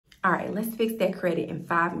All right, let's fix that credit in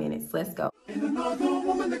 5 minutes. Let's go. Ain't another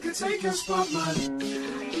woman that can take your spotlight.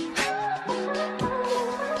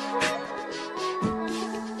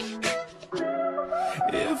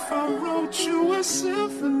 If I wrote you a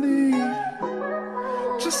symphony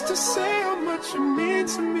just to say how much you mean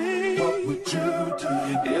to me, what would you do?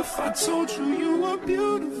 If I told you you were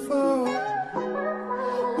beautiful,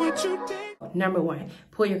 would you date? Number 1,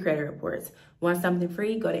 pull your credit reports. Want something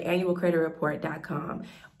free? Go to annualcreditreport.com,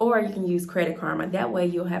 or you can use Credit Karma. That way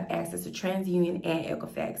you'll have access to TransUnion and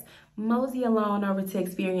Equifax. Mosey along over to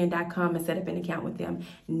Experian.com and set up an account with them.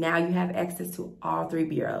 Now you have access to all 3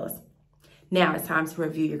 bureaus. Now it's time to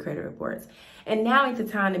review your credit reports. And now ain't the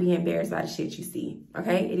time to be embarrassed by the shit you see,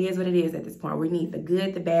 okay? It is what it is at this point. We need the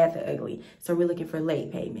good, the bad, the ugly. So we're looking for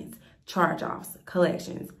late payments, charge-offs,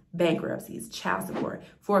 collections, bankruptcies, child support,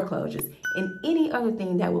 foreclosures, and any other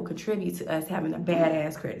thing that will contribute to us having a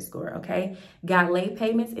badass credit score, okay? Got late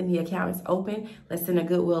payments and the account is open, let's send a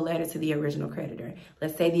goodwill letter to the original creditor.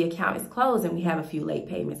 Let's say the account is closed and we have a few late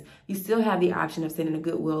payments. You still have the option of sending a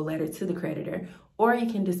goodwill letter to the creditor, or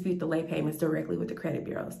you can dispute the late payments directly with the credit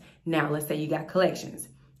bureaus. Now, let's say you got collections.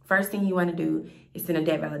 First thing you want to do is send a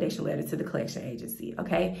debt validation letter to the collection agency,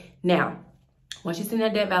 okay? Now, once you send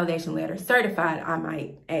that debt validation letter, certified, I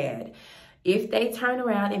might add, if they turn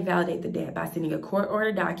around and validate the debt by sending a court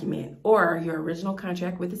order document or your original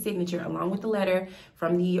contract with the signature along with the letter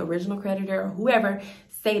from the original creditor or whoever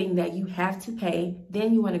stating that you have to pay,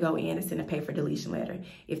 then you want to go in and send a pay for deletion letter.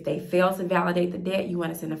 If they fail to validate the debt, you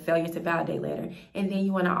want to send a failure to validate letter. And then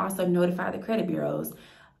you want to also notify the credit bureaus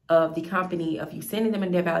of the company of you sending them a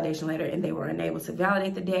debt validation letter and they were unable to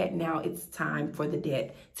validate the debt. Now it's time for the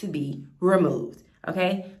debt to be removed,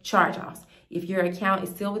 okay? Charge-offs. If your account is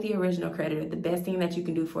still with the original creditor, the best thing that you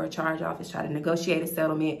can do for a charge-off is try to negotiate a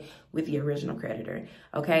settlement with the original creditor,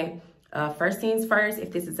 okay? First things first,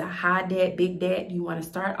 if this is a high debt, big debt, you want to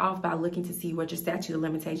start off by looking to see what your statute of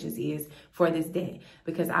limitations is for this debt.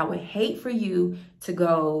 Because I would hate for you to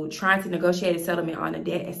go trying to negotiate a settlement on a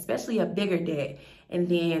debt, especially a bigger debt, and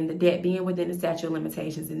then the debt being within the statute of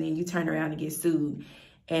limitations, and then you turn around and get sued.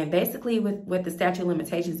 And basically what the statute of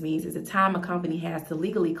limitations means is the time a company has to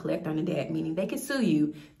legally collect on the debt, meaning they can sue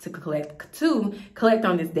you to collect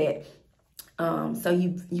on this debt. So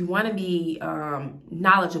you want to be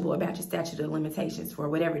knowledgeable about your statute of limitations for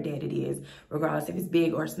whatever debt it is, regardless if it's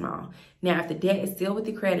big or small. Now, if the debt is still with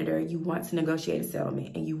the creditor, you want to negotiate a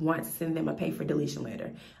settlement and you want to send them a pay for deletion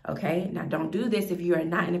letter, okay? Now, don't do this if you are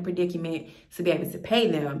not in a predicament to be able to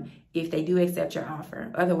pay them if they do accept your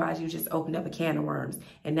offer. Otherwise, you just opened up a can of worms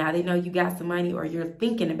and now they know you got some money or you're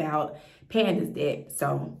thinking about paying this debt.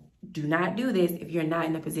 So do not do this if you're not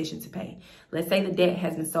in a position to pay. Let's say the debt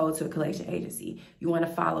has been sold to a collection agency. You want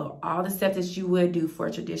to follow all the steps that you would do for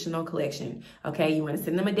a traditional collection. Okay, you want to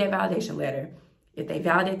send them a debt validation letter. If they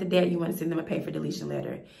validate the debt, you want to send them a pay for deletion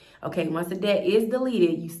letter. Okay, once the debt is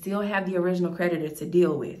deleted, you still have the original creditor to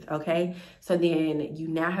deal with, okay? So then you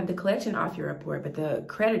now have the collection off your report, but the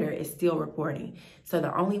creditor is still reporting. So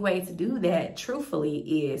the only way to do that,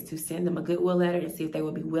 truthfully, is to send them a goodwill letter and see if they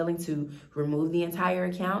will be willing to remove the entire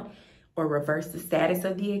account or reverse the status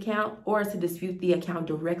of the account, or to dispute the account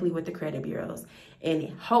directly with the credit bureaus and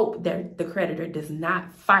hope that the creditor does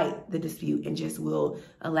not fight the dispute and just will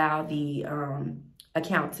allow the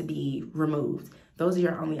account to be removed. Those are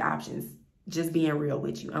your only options, just being real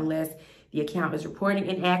with you. Unless the account is reporting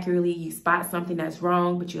inaccurately, you spot something that's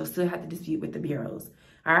wrong, but you'll still have to dispute with the bureaus.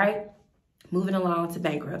 All right? Moving along to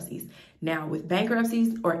bankruptcies. Now, with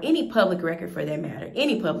bankruptcies, or any public record for that matter,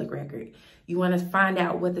 any public record, you want to find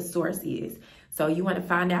out what the source is. So you want to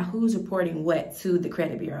find out who's reporting what to the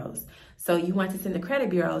credit bureaus. So you want to send the credit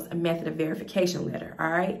bureaus a method of verification letter, all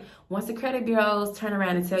right? Once the credit bureaus turn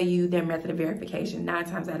around and tell you their method of verification, 9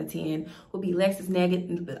 times out of 10 will be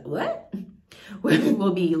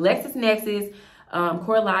LexisNexis,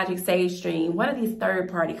 CoreLogic, SageStream, one of these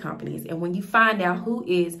third-party companies. And when you find out who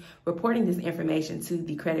is reporting this information to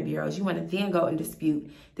the credit bureaus, you want to then go and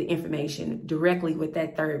dispute the information directly with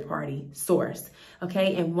that third-party source,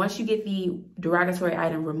 okay? And once you get the derogatory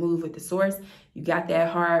item removed with the source, you got that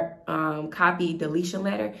hard copy deletion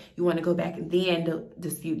letter, you want to go back and then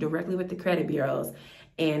dispute directly with the credit bureaus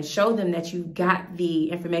and show them that you got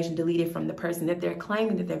the information deleted from the person that they're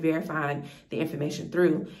claiming that they're verifying the information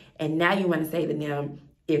through. And now you want to say to them,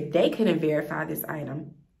 if they couldn't verify this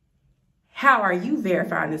item, how are you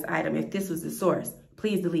verifying this item if this was the source?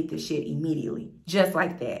 Please delete this shit immediately. Just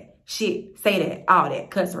like that. Shit, say that, all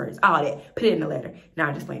that, cuss words, all that. Put it in the letter. No,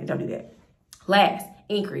 I'm just playing. Don't do that. Last,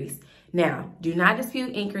 increase. Now, do not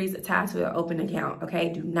dispute inquiries tied to an open account, okay?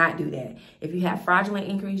 Do not do that. If you have fraudulent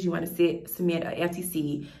inquiries, you want to submit a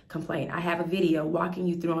FTC complaint. I have a video walking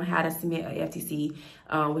you through on how to submit a FTC,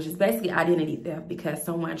 which is basically identity theft because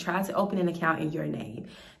someone tried to open an account in your name.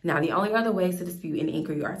 Now, the only other ways to dispute an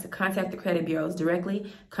inquiry are to contact the credit bureaus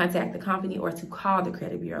directly, contact the company, or to call the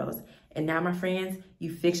credit bureaus. And now, my friends,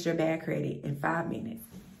 you fixed your bad credit in 5 minutes.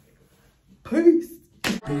 Peace.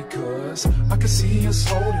 Because I can see us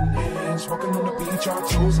holding hands, walking on the beach, our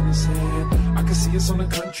toes in the sand. I can see us on the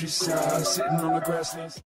countryside, sitting on the grasslands.